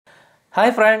Hi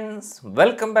friends,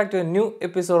 welcome back to a new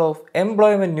episode of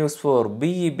Employment News for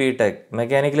BE BTech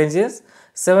Mechanical Engineers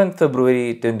 7th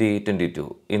February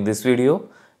 2022. In this video,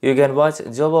 you can watch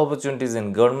job opportunities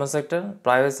in government sector,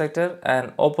 private sector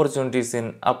and opportunities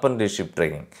in apprenticeship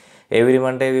training. Every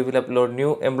Monday we will upload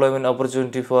new employment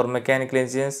opportunity for mechanical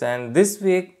engineers, and this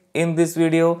week in this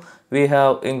video we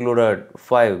have included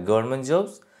 5 government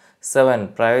jobs, 7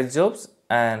 private jobs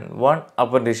and 1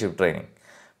 apprenticeship training.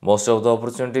 Most of the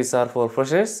opportunities are for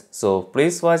freshers, so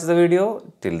please watch the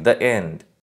video till the end.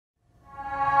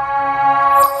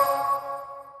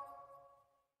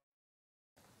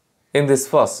 In this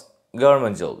first,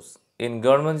 government jobs. In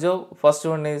government job, first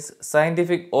one is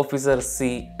Scientific Officer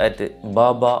C at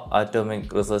Baba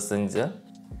Atomic Research Center,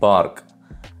 BARC.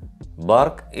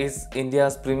 BARC is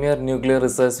India's premier nuclear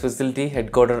research facility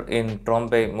headquartered in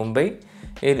Trombe, Mumbai.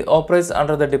 It operates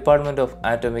under the Department of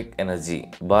Atomic Energy.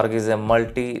 BARC is a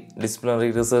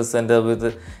multidisciplinary research center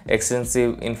with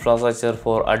extensive infrastructure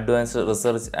for advanced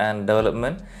research and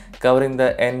development, covering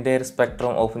the entire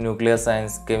spectrum of nuclear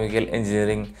science, chemical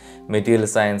engineering, material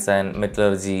science and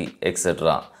metallurgy,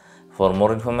 etc. For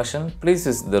more information, please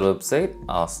visit their website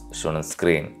as shown on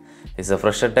screen. It's a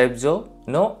fresher type job,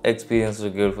 no experience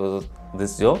required for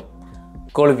this job.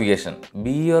 Qualification: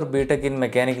 BE or BTech in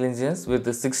mechanical engineers with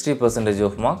 60%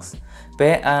 of marks.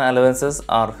 Pay and allowances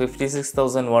are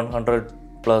 56,100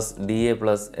 plus DA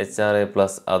plus HRA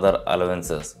plus other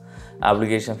allowances.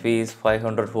 Application fee is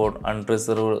 500 for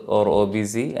unreserved or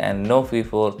OBC and no fee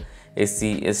for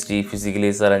SC, ST,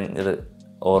 physically challenged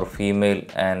or female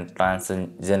and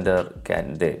transgender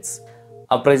candidates.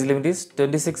 Upper age limit is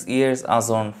 26 years as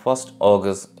on 1st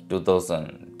August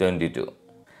 2022.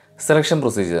 Selection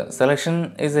procedure.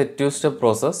 Selection is a two-step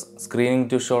process. Screening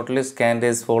to shortlist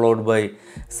candidates followed by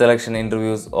selection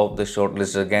interviews of the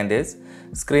shortlisted candidates.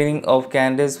 Screening of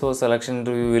candidates for selection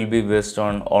interview will be based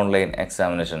on online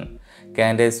examination.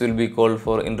 Candidates will be called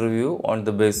for interview on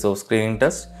the basis of screening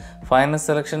test. Final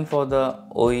selection for the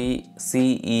OE,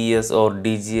 CES or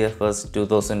DGFS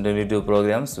 2022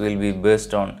 programs will be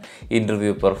based on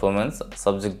interview performance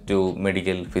subject to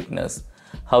medical fitness.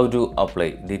 How to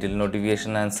apply? Detailed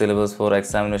notification and syllabus for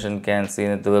examination can see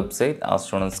at the website as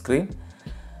shown on screen.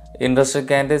 Interested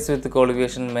candidates with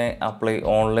qualification may apply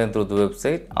online through the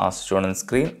website as shown on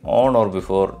screen on or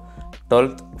before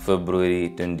 12th February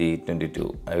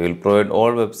 2022. I will provide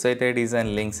all website IDs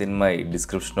and links in my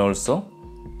description also.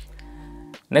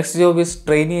 Next job is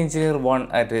Trainee Engineer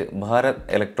 1 at Bharat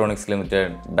Electronics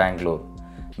Limited, Bangalore.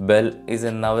 BEL is a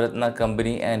Navaratna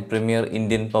company and premier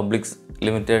Indian Public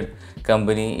Limited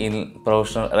company in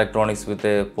professional electronics with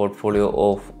a portfolio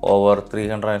of over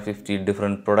 350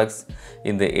 different products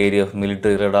in the area of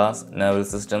military radars, naval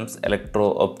systems,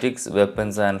 electro-optics,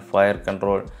 weapons and fire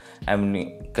control,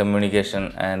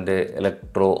 communication and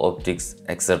electro-optics,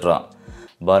 etc.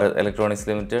 Bharat Electronics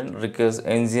Limited requires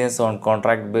engineers on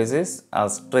contract basis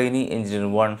as Trainee Engineer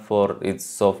 1 for its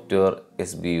software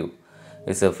SBU.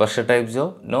 It's a fresher type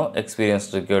job, no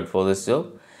experience required for this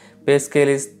job. Pay scale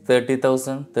is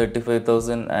 30,000,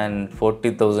 35,000 and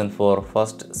 40,000 for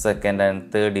first, second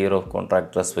and third year of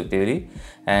contract respectively,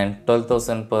 and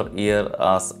 12,000 per year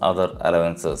as other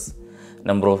allowances.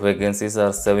 Number of vacancies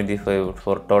are 75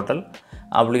 for total.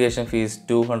 Application fee is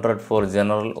 200 for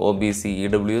general, OBC,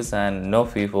 EWs and no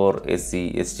fee for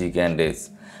SC, ST candidates.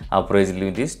 Upper age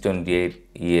limit is 28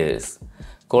 years.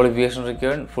 Qualification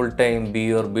required: full-time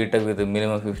BE or BTech with a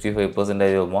minimum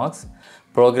 55% of marks.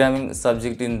 Programming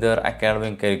subject in their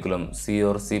academic curriculum, C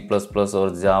or C++ or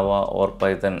Java or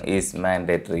Python is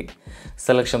mandatory.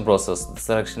 Selection process. The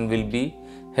selection will be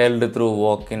held through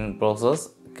walk-in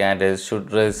process. Candidates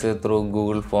should register through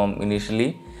Google form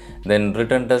initially. Then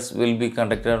written test will be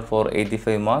conducted for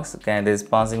 85 marks. Candidates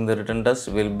passing the written test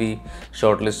will be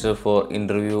shortlisted for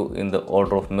interview in the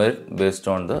order of merit based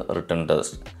on the written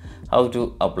test. How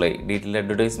to apply? Detailed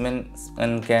advertisements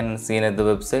can be seen at the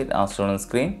website as shown on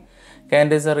screen.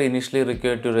 Candidates are initially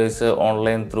required to register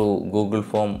online through Google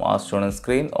form as shown on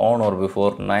screen on or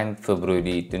before 9th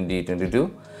February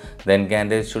 2022. Then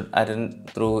candidates should attend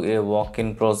through a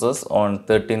walk-in process on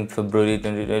 13th February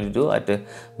 2022 at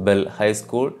BEL High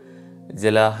School,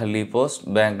 Jalahalli Post,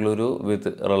 Bangalore with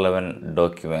relevant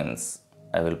documents.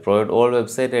 I will provide all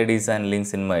website IDs and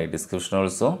links in my description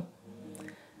also.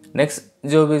 Next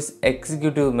job is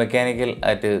Executive Mechanical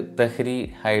at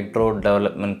THDCIL Hydro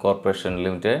Development Corporation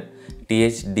Limited,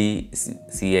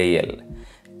 THDCIL.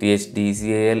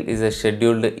 THDCIL is a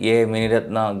scheduled A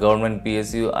Miniratna government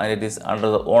PSU and it is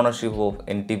under the ownership of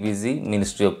NTPC,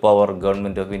 Ministry of Power,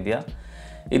 Government of India.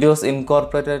 It was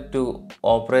incorporated to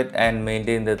operate and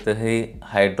maintain the Tehri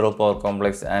hydropower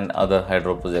complex and other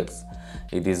hydro projects.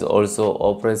 It is also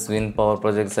operates wind power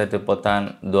projects at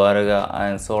Patan, Dwaraka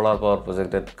and solar power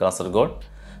project at Kasargod.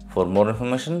 For more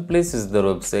information, please visit their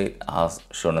website as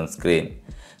shown on screen.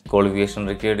 Qualification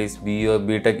required is BU or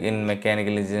BTech in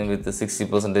mechanical engineering with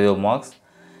 60% of marks.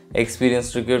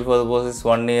 Experience required for the post is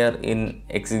 1 year in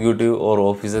executive or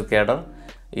officer cadre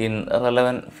in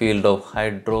relevant field of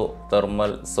hydro,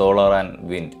 thermal, solar and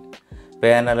wind.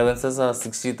 Pay and allowances are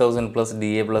 60,000 plus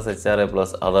DA plus HRA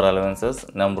plus other allowances.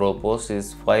 Number of posts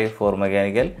is 5 for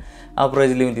mechanical. Upper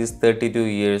age limit is 32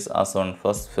 years as on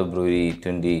 1st February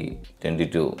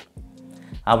 2022.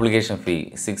 Application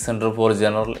fee 600 for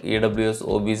general, EWS,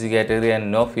 OBC category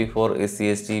and no fee for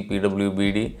SC, ST,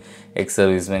 PWBD,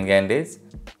 ex-servicemen candidates.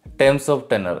 Terms of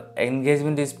tenure.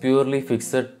 Engagement is purely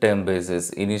fixed term basis.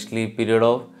 Initially, period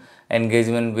of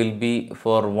engagement will be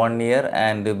for 1 year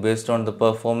and based on the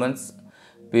performance,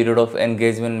 period of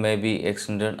engagement may be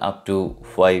extended up to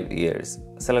 5 years.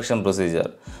 Selection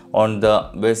procedure. On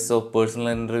the basis of personal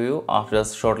interview after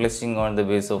shortlisting on the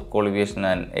basis of qualification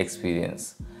and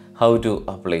experience. How to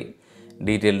apply?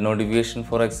 Detailed notification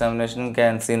for examination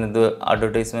can see in the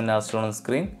advertisement as shown on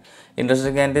screen.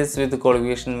 Interested candidates with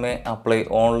qualification may apply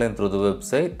online through the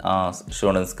website as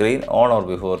shown on screen on or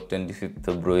before 25th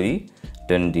February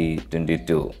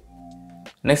 2022.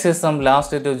 Next is some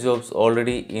last date of jobs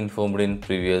already informed in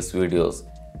previous videos.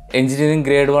 Engineering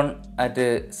grade 1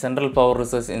 at Central Power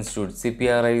Research Institute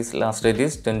CPRI's last date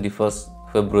is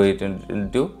 21st February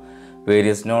 2022.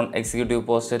 Various non-executive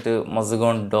posts at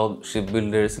Mazagon Dog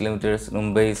Shipbuilders Limited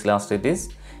Mumbai's last date is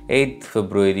 8th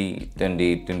February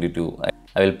 2022.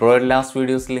 I will provide last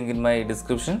video's link in my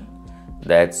description.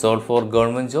 That's all for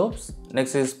government jobs.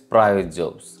 Next is private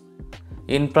jobs.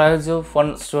 In private job,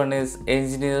 first one is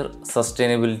Engineer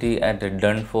Sustainability at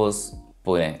DANFOSS,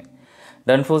 Pune.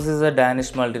 DANFOSS is a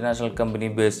Danish multinational company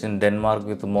based in Denmark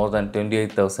with more than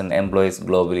 28,000 employees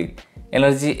globally.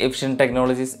 Energy efficient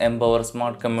technologies empower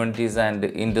smart communities and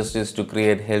industries to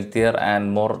create healthier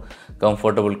and more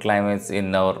comfortable climates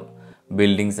in our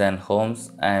buildings and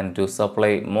homes and to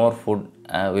supply more food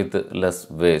with less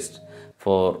waste.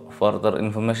 For further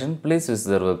information, please visit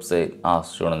their website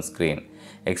as shown on screen.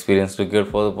 Experience required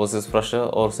for the post is fresher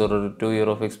or 0 to 2 year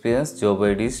of experience. Job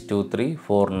ID is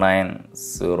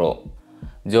 23490.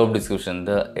 Job description.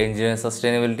 The engineer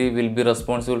sustainability will be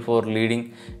responsible for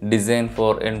leading design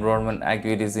for environment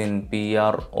activities in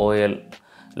PROL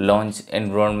launch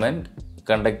environment,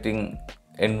 conducting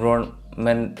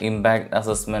environment impact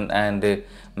assessment and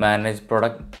manage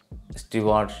product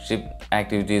stewardship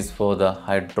activities for the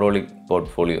hydraulic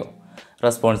portfolio.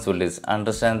 Responsibilities.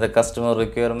 Understand the customer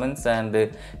requirements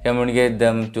and communicate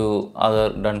them to other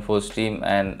DANFOSS team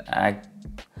and act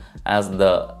as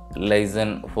the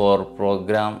liaison for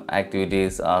program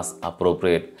activities as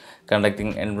appropriate.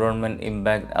 Conducting environment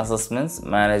impact assessments,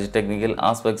 manage technical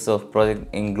aspects of project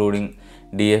including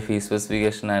DFE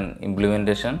specification and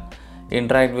implementation,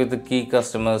 interact with the key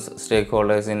customers,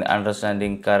 stakeholders in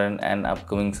understanding current and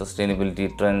upcoming sustainability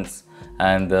trends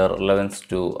and their relevance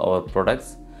to our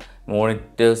products,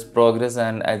 monitors progress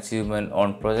and achievement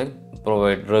on project,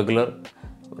 provide regular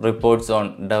reports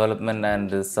on development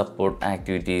and support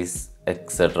activities,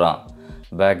 etc.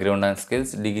 Background and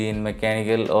skills. Degree in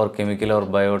mechanical or chemical or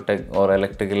biotech or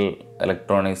electrical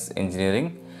electronics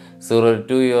engineering. 0 to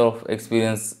 2 year of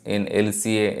experience in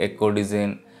LCA, eco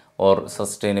design or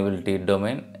sustainability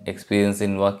domain. Experience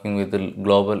in working with the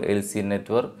global LCA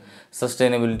network,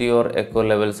 sustainability or eco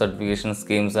level certification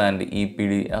schemes and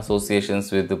EPD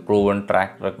associations with the proven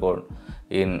track record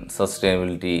in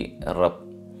sustainability rep.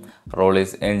 Role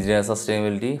is engineer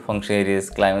sustainability, function areas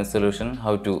climate solution.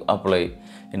 How to apply?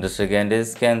 Interested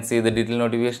candidates can see the detailed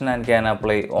notification and can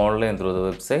apply online through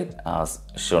the website as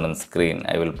shown on screen.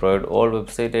 I will provide all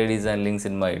website IDs and links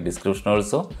in my description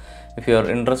also. If you are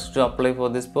interested to apply for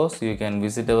this post, you can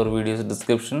visit our video's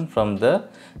description. From there,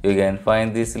 you can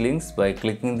find these links. By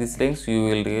clicking these links, you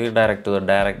will redirect to the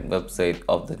direct website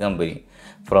of the company.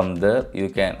 From there, you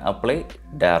can apply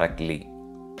directly.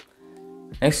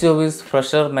 Next job is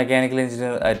Fresher Mechanical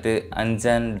Engineer at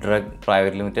ANJAN Drug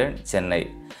Private Limited, Chennai.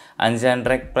 ANJAN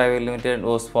Drug Private Limited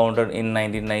was founded in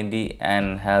 1990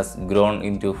 and has grown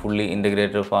into fully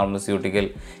integrated pharmaceutical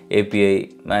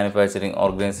API manufacturing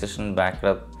organization backed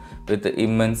up with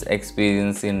immense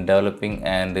experience in developing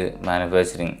and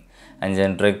manufacturing.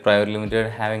 ANJAN Drug Private Limited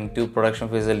having 2 production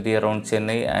facilities around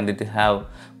Chennai and it have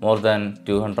more than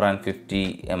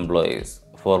 250 employees.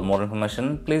 For more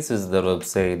information, please visit their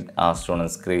website as shown on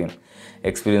screen.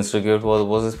 Experience required for the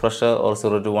post is fresher or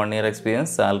 0 to 1 year experience.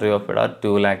 Salary offered at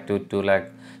 2 lakh to 2 lakh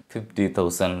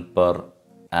 50,000 per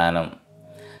annum.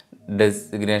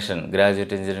 Designation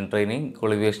Graduate Engineering Training.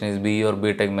 Qualification is BE or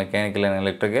BTech Mechanical and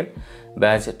Electrical.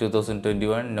 Batch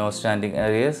 2021. No standing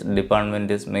areas.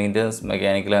 Department is Maintenance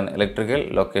Mechanical and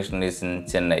Electrical. Location is in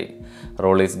Chennai.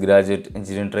 Role is Graduate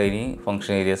Engineering Training.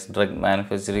 Function areas Drug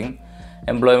Manufacturing.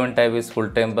 Employment type is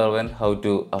full-time permanent. How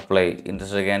to apply?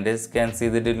 Interested candidates can see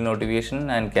the detailed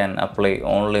notification and can apply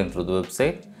online through the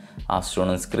website as shown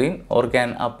on screen, or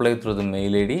can apply through the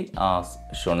mail ID as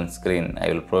shown on screen.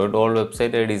 I will provide all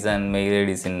website IDs and mail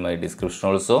IDs in my description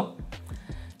also.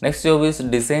 Next job is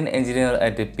Design Engineer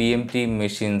at PMT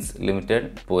Machines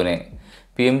Limited, Pune.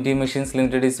 PMT Machines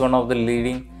Limited is one of the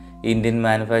leading Indian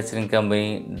manufacturing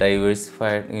company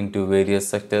diversified into various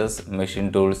sectors: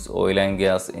 machine tools, oil and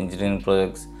gas, engineering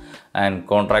projects, and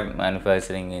contract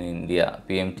manufacturing in India.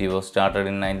 PMT was started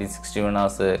in 1961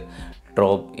 as a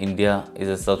Trop. India is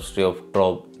a subsidiary of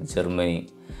Trop, Germany.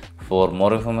 For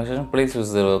more information, please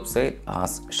visit the website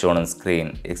as shown on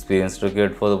screen. Experience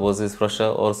required for the post is fresher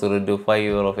or 0 to 5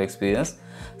 years of experience.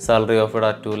 Salary offered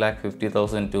at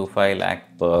 2,50,000 to 5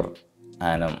 lakh per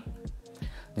annum.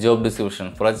 Job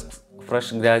description: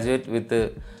 fresh graduate with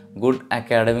good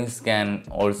academics can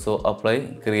also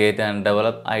apply. Create and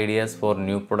develop ideas for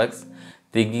new products,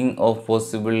 thinking of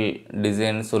possible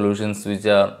design solutions which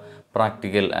are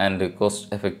practical and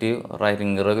cost effective,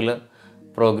 writing regular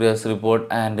progress report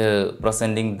and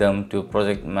presenting them to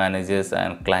project managers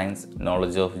and clients.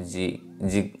 Knowledge of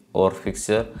jig or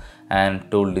fixture and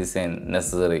tool design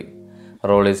necessary.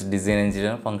 Role is Design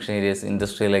Engineer. Function areas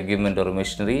Industrial Equipment or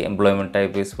Machinery. Employment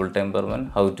type is full-time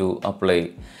permanent. How to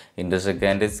apply? Interested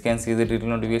candidates can see the detailed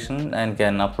notification and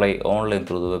can apply online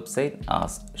through the website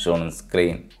as shown on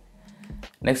screen.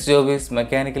 Next job is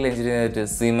Mechanical Engineer at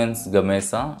Siemens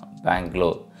Gamesa,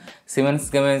 Bangalore. Siemens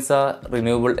Gamesa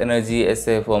Renewable Energy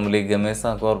SA, formerly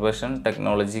Gamesa Corporation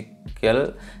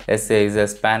Technological SA, is a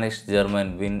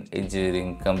Spanish-German wind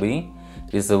engineering company.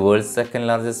 It is the world's second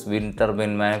largest wind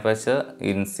turbine manufacturer.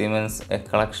 In Siemens, a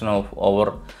collection of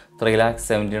over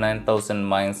 379,000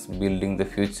 minds building the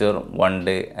future one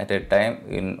day at a time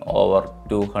in over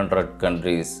 200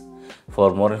 countries.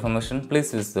 For more information,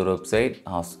 please visit the website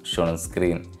as shown on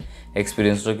screen.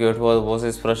 Experience required for the post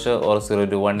is fresher or 0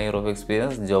 to 1 year of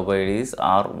experience. Job IDs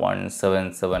are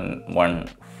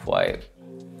 17715.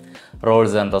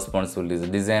 Roles and responsibilities: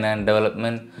 design and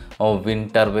development of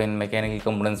wind turbine mechanical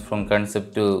components from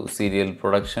concept to serial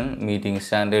production, meeting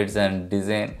standards and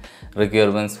design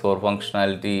requirements for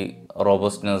functionality,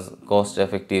 robustness, cost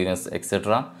effectiveness,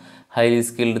 etc. Highly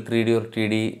skilled 3D or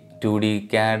 2D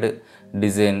CAD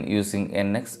design using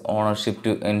NX. Ownership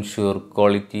to ensure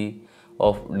quality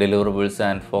of deliverables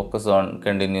and focus on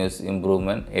continuous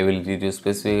improvement. Ability to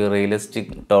specify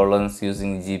realistic tolerance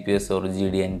using GPS or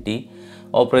GD&T.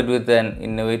 Operate with an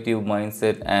innovative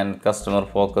mindset and customer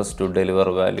focus to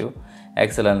deliver value.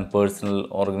 Excellent personal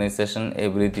organization,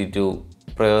 ability to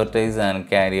prioritize and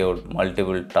carry out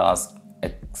multiple tasks,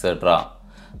 etc.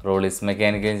 Role is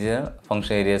Mechanical Engineer.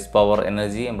 Function areas Power,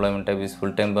 Energy. Employment type is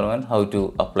full-time permanent. How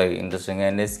to apply? Interesting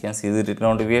candidates can see the written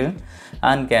notification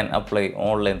and can apply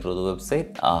online through the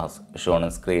website as shown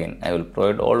on screen. I will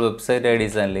provide all website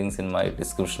IDs and links in my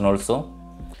description also.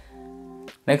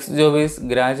 Next job is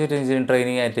Graduate Engineering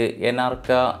Training at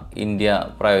enArka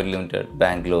India Private Limited,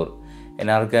 Bangalore.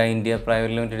 enArka India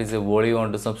Private Limited is a wholly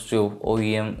owned subsidiary of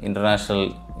OEM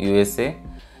International USA,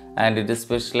 and it is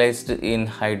specialized in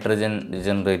hydrogen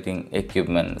generating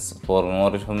equipments. For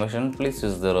more information, please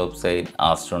visit the website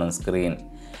as shown on screen.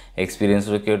 Experience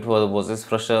required for the post is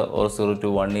fresher or 0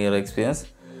 to 1 year experience.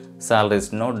 Salary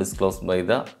is not disclosed by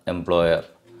the employer.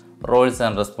 Roles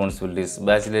and responsibilities: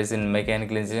 bachelor's in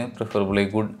mechanical engineering, preferably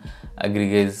good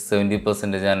aggregates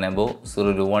 70% and above,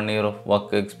 0 to 1 year of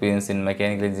work experience in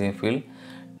mechanical engineering field.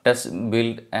 Test,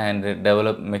 build and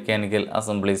develop mechanical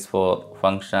assemblies for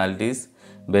functionalities.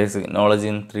 Basic knowledge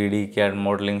in 3D CAD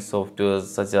modeling software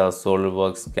such as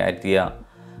SolidWorks, CATIA,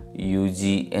 UG,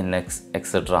 NX,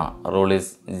 etc. Role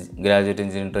is Graduate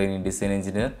Engineering Training Design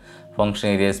Engineer. Function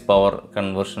areas Power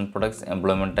Conversion Products.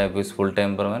 Employment type is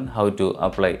full-time permanent. How to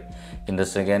apply?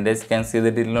 Interested candidates can see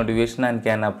the detailed notification and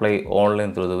can apply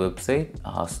online through the website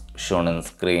as shown on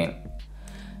screen.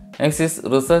 Next is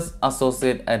Research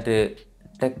Associate at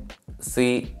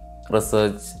TECHSCI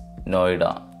Research,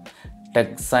 NOIDA.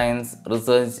 TechScience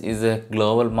Research is a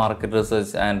global market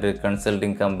research and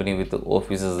consulting company with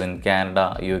offices in Canada,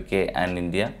 UK and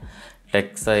India.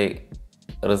 TechSci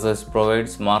Research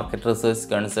provides market research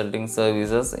consulting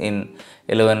services in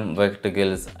 11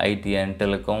 verticals: IT and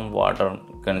telecom, water,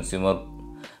 consumer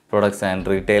products and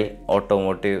retail,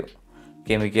 automotive,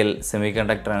 chemical,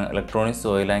 semiconductor and electronics,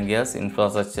 oil and gas,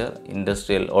 infrastructure,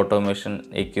 industrial automation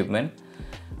equipment,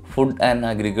 food and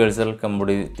agricultural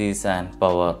commodities and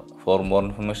power. For more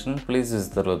information, please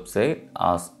visit the website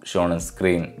as shown on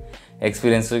screen.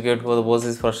 Experience required for the post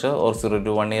is fresher or 0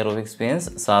 to 1 year of experience.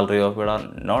 Salary offered are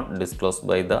not disclosed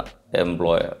by the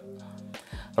employer.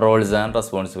 Roles and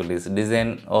responsibilities: design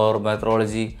or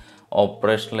methodology,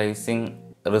 operationalizing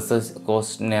research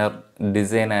questionnaire,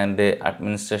 design and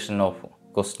administration of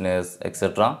questionnaires,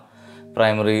 etc.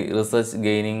 Primary research,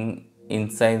 gaining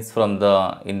insights from the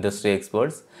industry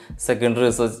experts. Secondary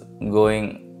research, going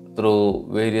through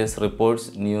various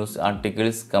reports, news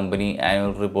articles, company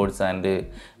annual reports and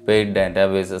paid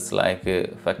databases like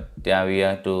Factavia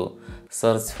to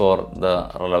search for the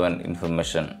relevant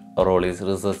information. Role is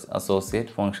research associate.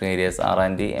 Function areas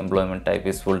R&D. Employment type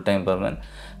is full-time permanent.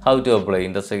 How to apply?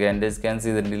 Industry candidates can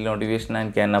see the detailed notification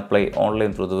and can apply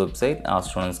online through the website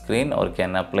as shown on screen, or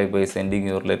can apply by sending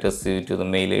your latest CV to the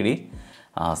mail ID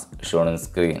as shown on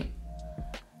screen.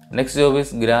 Next job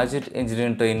is graduate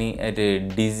engineering trainee at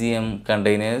DCM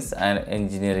Containers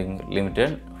Engineering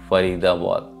Limited,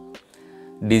 Faridabad.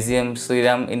 DCM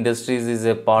Shriram Industries is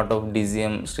a part of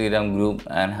DCM Shriram Group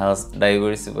and has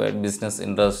diversified business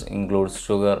interests includes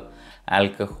sugar,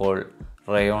 alcohol,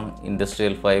 rayon,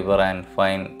 industrial fiber and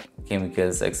fine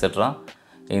chemicals, etc.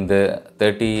 In the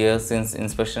 30 years since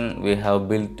inspection, we have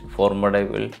built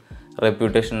formidable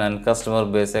reputation and customer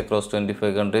base across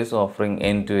 25 countries, offering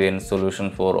end-to-end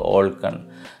solution for all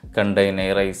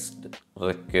containerized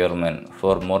requirement.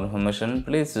 For more information,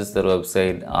 please visit the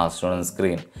website as shown on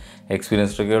screen.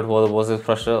 Experience required for the post is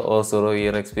fresher or 0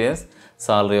 year experience.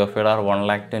 Salary offered are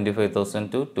 1,25,000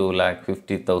 to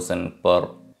 2,50,000 per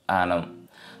annum.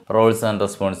 Roles and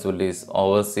responsibilities: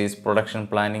 oversees production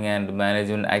planning and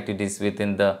management activities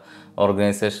within the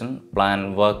organization,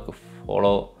 plan work,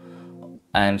 follow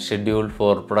and schedule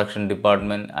for production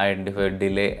department, identify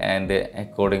delay and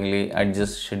accordingly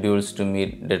adjust schedules to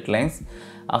meet deadlines,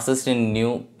 assist in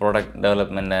new product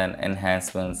development and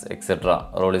enhancements, etc.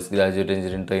 Role is graduate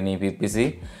engineering trainee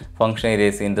PPC. Function area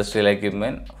is industrial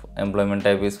equipment. Employment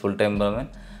type is full-time permanent.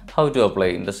 How to apply?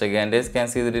 Industry candidates can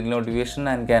see the detailed notification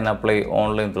and can apply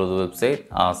online through the website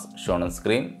as shown on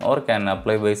screen, or can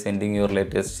apply by sending your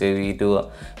latest CV to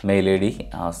a mail ID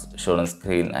as shown on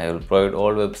screen. I will provide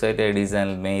all website IDs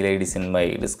and mail IDs in my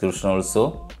description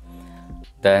also.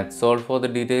 That's all for the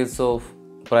details of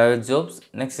private jobs.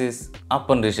 Next is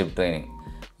apprenticeship training.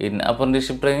 In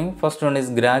apprenticeship training, first one is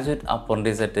graduate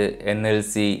apprentice at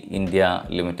NLC India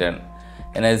Limited.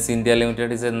 NLC India Limited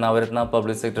is a Navaratna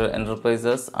public sector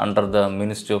enterprises under the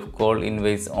Ministry of Coal.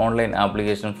 Invites online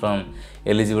application from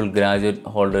eligible graduate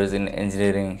holders in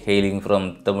engineering hailing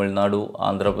from Tamil Nadu,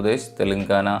 Andhra Pradesh,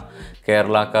 Telangana,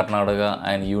 Kerala, Karnataka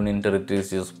and Union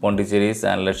Territories of Pondicherry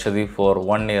and Lakshadweep for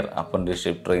 1 year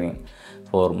apprenticeship training.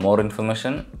 For more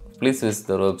information, please visit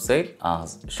the website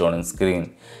as shown on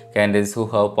screen. Candidates who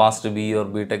have passed BE or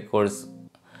BTech course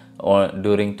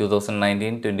during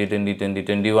 2019, 2020,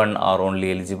 2021 are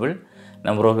only eligible.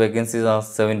 Number of vacancies are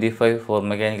 75 for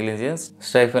mechanical engineers.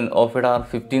 Stipend offered are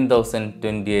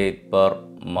 15,028 per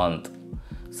month.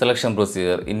 Selection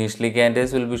procedure: initially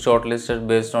candidates will be shortlisted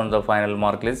based on the final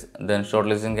mark list. Then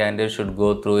shortlisting candidates should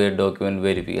go through a document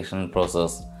verification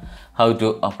process. How to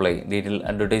apply? Detailed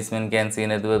advertisement can see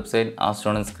at the website as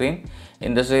shown on screen.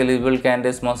 Industry eligible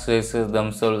candidates must register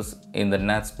themselves in the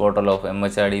NATS portal of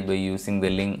MHRD by using the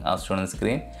link as shown on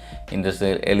screen.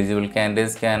 Industry eligible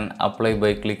candidates can apply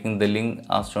by clicking the link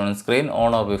as shown on screen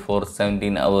on or before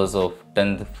 17 hours of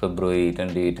 10th February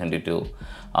 2022.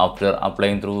 After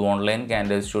applying through online,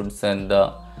 candidates should send the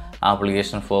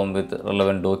application form with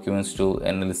relevant documents to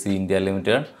NLC India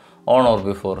Limited on or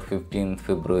before 15th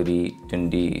February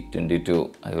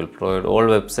 2022. I will provide all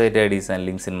website IDs and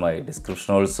links in my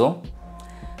description also.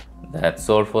 That's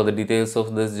all for the details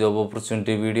of this job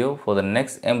opportunity video. For the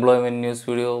next employment news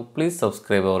video, please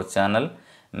subscribe our channel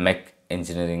MECH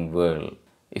Engineering World.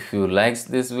 If you liked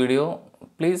this video,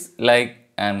 please like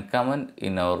and comment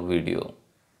in our video.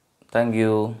 Thank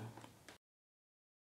you.